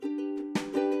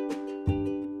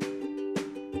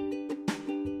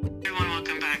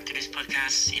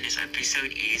podcast in this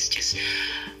episode is just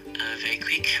a very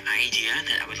quick idea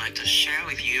that I would like to share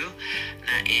with you.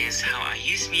 That is how I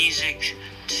use music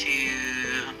to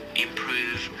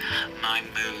improve my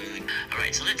mood.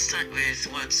 Alright, so let's start with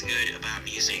what's good about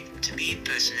music. To me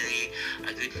personally,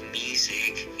 a good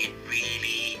music, it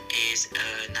really is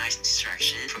a nice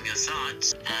distraction from your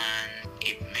thoughts, and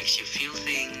it makes you feel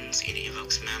things, it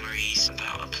evokes memories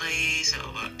about a place or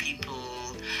about people,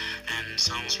 and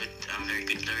songs with a very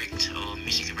good lyric or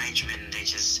music arrangement, they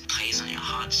just plays on your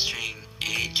heartstring.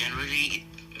 It generally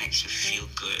makes you feel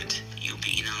good. You'll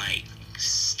be in a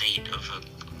state of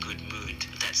a good mood.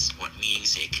 That's what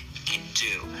music can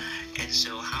do. And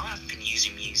so how I've been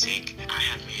using music, I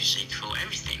have music for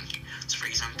everything. So for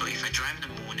example, if I drive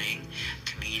in the morning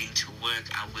commuting to work,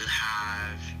 I will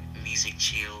have music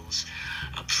chills,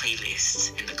 a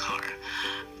playlist in the car,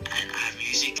 and I have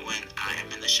music when I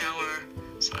am in the shower,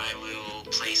 so I will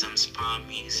play some spa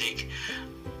music,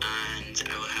 and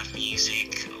I will have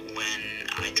music when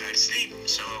I try to sleep.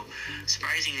 So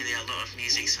surprisingly, there are a lot of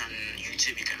musics on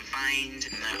YouTube you can find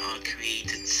that are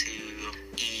created to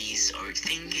ease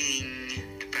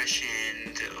overthinking,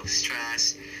 depression, or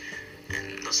stress,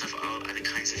 and lots of other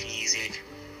kinds of music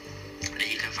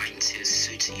that you can find to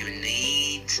suit your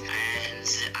needs.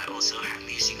 And I also have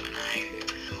music when I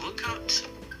work out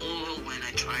or when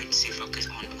I try to focus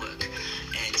on work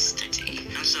and study.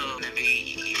 And so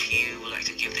maybe if you would like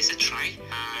to give this a try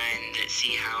and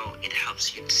see how it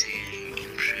helps you to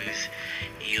improve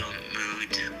your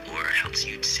mood or helps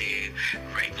you to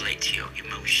regulate your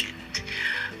emotion.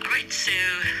 Alright, so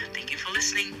thank you for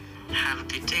listening. Have a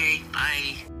good day.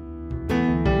 Bye.